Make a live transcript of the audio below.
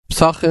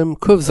Psachim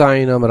Kuv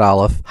Zayin Amar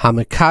Aleph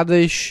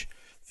Hamekadesh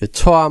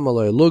V'toa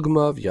Maloi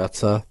Lugmav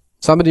Yatza.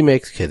 Somebody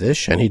makes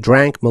Kiddush and he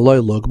drank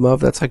Maloi Lugmav,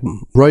 that's like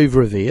Roiv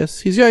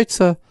Revius, he's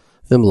Yatza.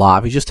 Vim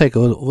Lav, he just take a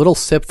little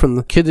sip from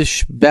the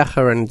Kiddush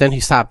Becher and then he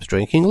stops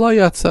drinking, Lo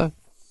Yatza.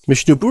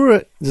 Mishnah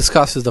Berurah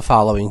discusses the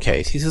following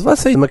case. He says, let's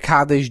say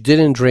Mekadesh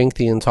didn't drink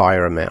the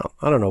entire amount.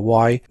 I don't know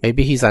why.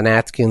 Maybe he's on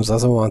Atkins,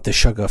 doesn't want the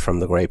sugar from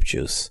the grape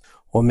juice.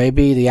 Or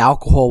maybe the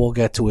alcohol will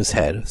get to his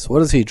head. So what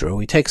does he do?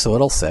 He takes a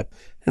little sip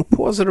and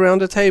pours it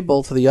around the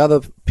table to the other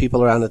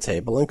people around the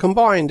table. And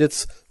combined,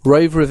 it's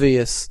Roiv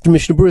Revius.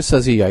 Mishnah Berurah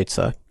says he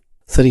yaitza.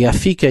 So the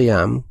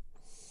Afikayam,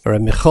 or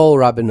Michal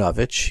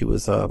Rabinovich, he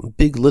was a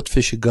big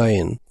Litvish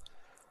Gaon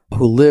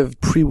who lived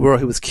pre-war.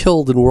 He was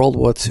killed in World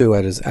War II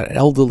at an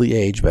elderly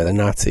age by the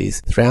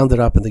Nazis, rounded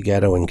up in the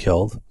ghetto and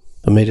killed.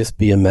 So may this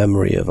be a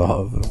memory of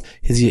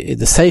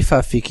the Sefer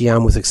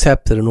Afikayam was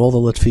accepted in all the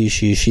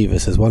Litvish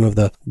yeshivas as one of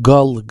the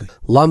Gol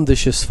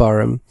Lamdish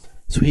Sfarim.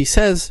 So he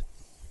says,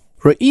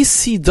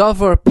 Re'isi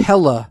davar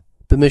pella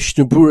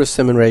b'Mishnah Berurah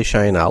Siman Reish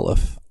Ayin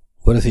Aleph.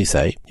 What does he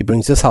say? He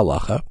brings this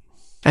halacha,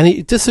 and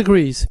he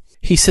disagrees.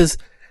 He says,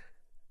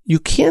 you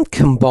can't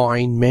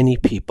combine many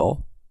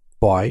people.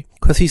 Why?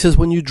 Because he says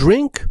when you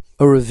drink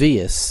a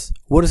revius,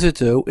 what does it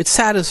do? It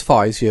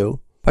satisfies you.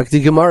 Like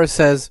the Gemara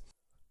says,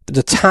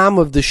 the tam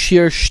of the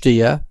shir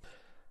shtia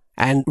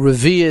and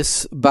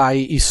revius by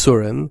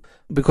isurim,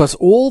 because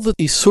all the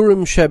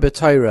isurim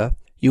shebetayra,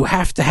 you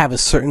have to have a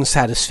certain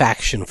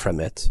satisfaction from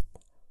it.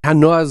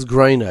 Hanoaz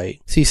Groinai.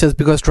 So he says,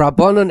 because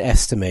Rabbanon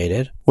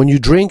estimated, when you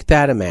drink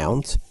that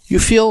amount, you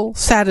feel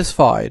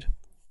satisfied.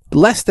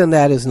 Less than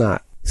that is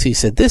not. So he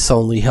said, this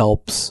only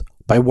helps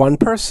by one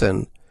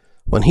person.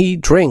 When he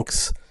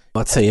drinks,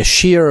 let's say a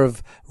shear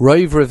of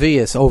Roiv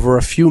Revius over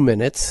a few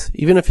minutes,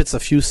 even if it's a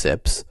few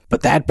sips,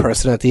 but that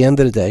person at the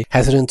end of the day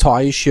has an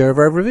entire shear of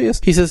Roiv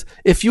Revius. He says,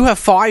 if you have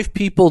 5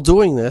 people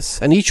doing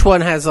this, and each one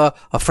has a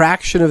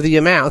fraction of the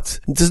amount,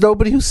 there's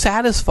nobody who's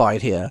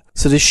satisfied here.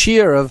 So the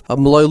shear of a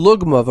Maloi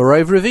Lugmav, a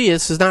Roiv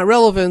Revius, is not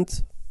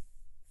relevant.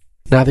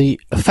 Now the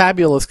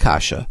fabulous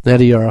Kasha,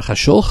 Neri Aruch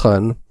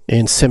HaShulchan,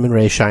 in Siman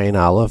Reish Ayin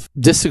Aleph,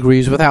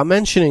 disagrees without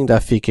mentioning the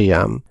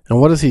Afikayam. And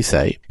what does he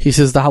say? He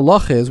says the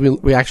halacha is,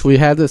 we actually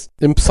had this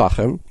in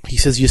Psachim. He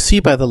says, you see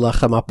by the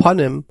lechem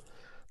apanim,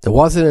 there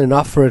wasn't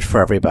enough for it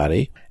for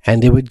everybody,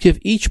 and they would give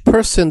each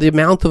person the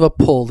amount of a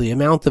pull, the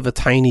amount of a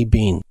tiny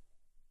bean.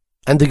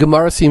 And the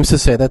Gemara seems to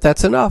say that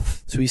that's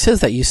enough. So he says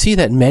that you see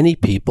that many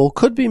people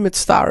could be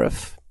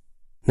mitzdarif.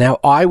 Now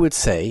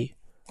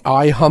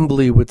I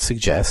humbly would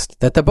suggest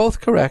that they're both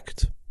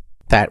correct.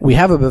 That we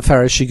have a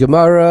Befarishi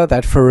Gemara,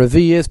 that for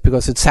Revius,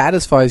 because it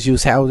satisfies you,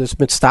 is how it's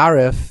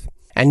mitzdarif,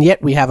 and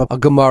yet we have a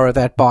Gemara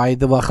that by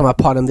the Lechem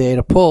Apanim they ate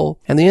a pull.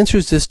 And the answer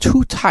is there's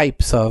 2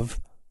 types of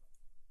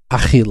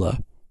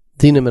achila,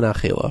 dinim and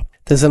achila.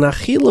 There's an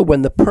achila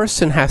when the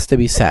person has to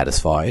be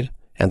satisfied,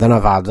 and then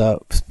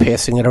avada,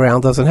 passing it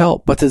around doesn't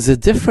help. But there's a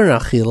different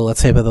achila, let's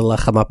say by the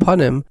Lechem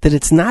Apanim, that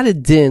it's not a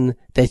din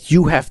that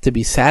you have to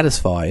be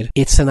satisfied.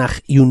 It's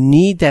you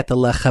need that the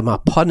Lechem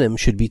Apanim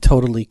should be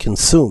totally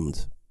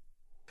consumed.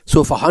 So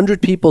if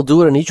 100 people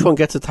do it and each one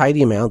gets a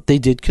tidy amount, they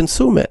did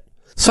consume it.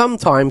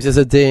 Sometimes there's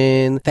a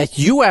din that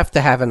you have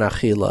to have an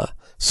achila.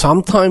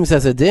 Sometimes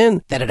there's a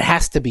din that it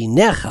has to be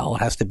nechal,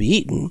 it has to be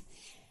eaten.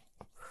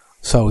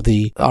 So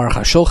the Aruch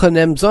HaShulchan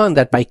nems on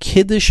that by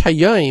Kiddush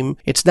Hayom,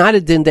 it's not a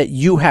din that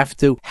you have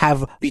to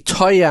have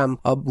bitoyam,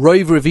 a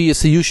Roiv Revius,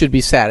 so you should be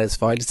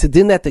satisfied. It's a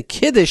din that the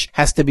Kiddush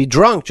has to be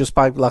drunk just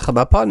by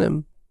Lechem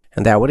Apanim.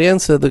 And that would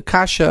answer the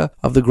kasha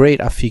of the great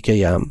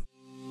Afikayam.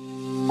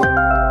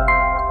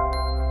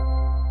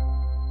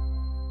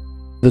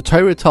 The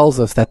Torah tells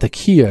us that the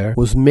kiyur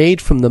was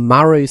made from the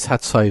maros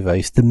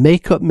hatzayvos, the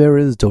makeup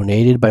mirrors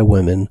donated by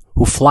women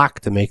who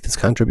flocked to make this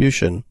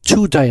contribution.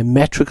 2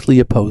 diametrically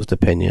opposed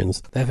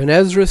opinions. Even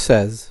Ezra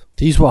says,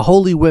 these were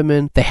holy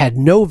women, they had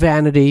no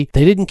vanity,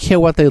 they didn't care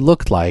what they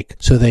looked like,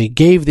 so they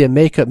gave their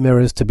makeup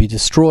mirrors to be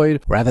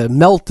destroyed, rather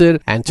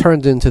melted and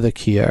turned into the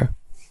kiyur.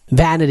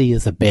 Vanity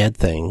is a bad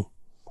thing.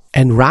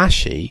 And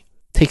Rashi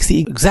takes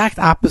the exact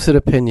opposite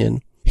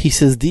opinion. He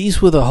says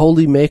these were the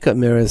holy makeup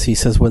mirrors. He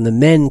says when the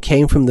men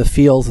came from the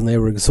fields and they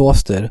were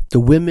exhausted, the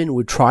women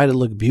would try to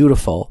look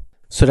beautiful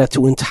so that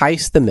to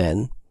entice the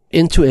men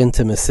into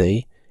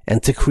intimacy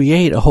and to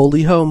create a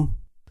holy home.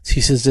 So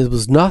he says there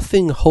was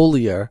nothing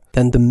holier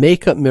than the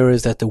makeup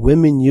mirrors that the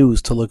women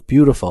used to look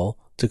beautiful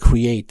to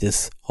create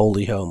this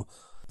holy home.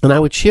 And I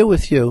would share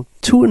with you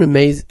 2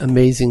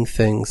 amazing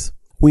things.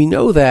 We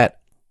know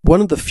that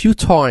one of the few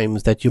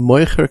times that you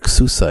moicher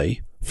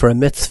ksusai for a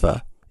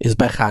mitzvah is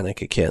by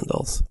Hanukkah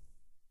candles.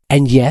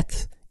 And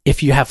yet,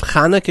 if you have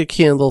Hanukkah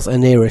candles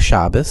and Neiras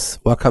Shabbos,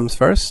 what comes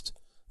first?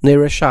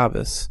 Neiras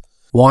Shabbos.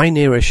 Why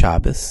Neiras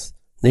Shabbos?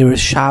 Neiras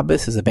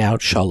Shabbos is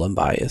about Shalom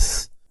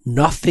Bayis.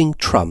 Nothing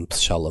trumps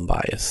Shalom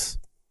Bayis.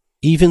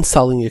 Even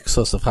selling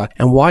Yiksos of Hanukkah.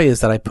 And why is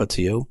that, I put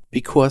to you?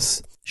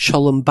 Because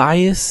Shalom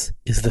Bayis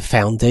is the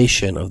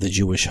foundation of the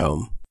Jewish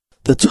home.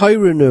 The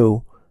Torah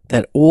knew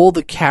that all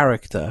the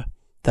character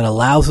that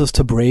allows us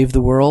to brave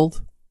the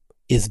world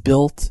is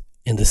built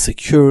in the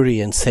security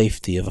and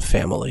safety of a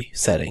family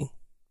setting.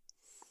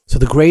 So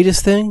the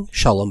greatest thing,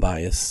 Shalom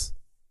Bayis.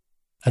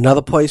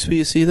 Another place where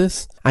you see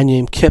this, on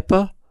Yom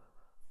Kippur,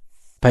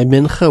 by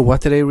Mincha,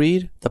 what do they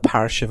read? The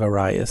Parsha of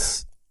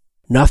Arayos.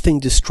 Nothing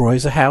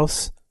destroys a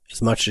house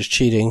as much as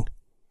cheating,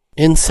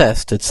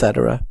 incest,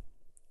 etc.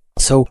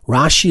 So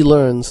Rashi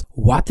learns,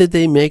 what did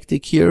they make the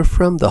cure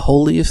from? The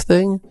holiest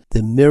thing?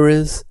 The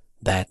mirrors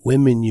that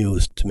women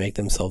use to make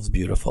themselves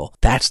beautiful.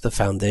 That's the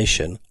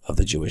foundation of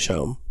the Jewish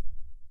home.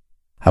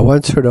 I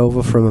once heard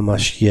over from a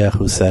mashgiach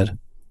who said,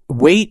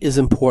 weight is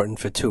important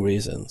for two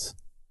reasons.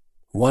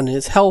 One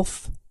is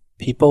health.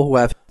 People who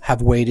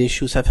have weight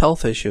issues have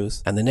health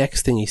issues. And the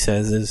next thing he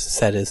said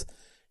is,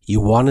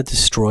 you want to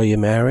destroy your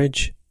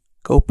marriage?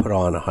 Go put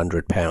on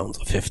 100 pounds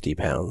or 50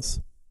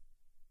 pounds.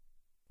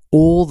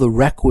 All the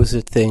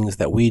requisite things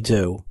that we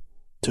do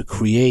to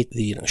create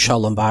the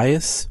Shalom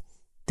Bayis,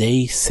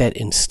 they set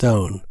in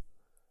stone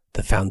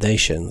the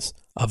foundations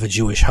of a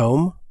Jewish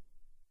home,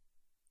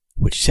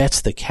 which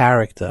sets the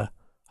character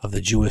of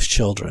the Jewish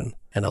children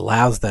and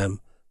allows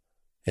them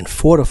and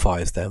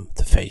fortifies them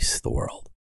to face the world.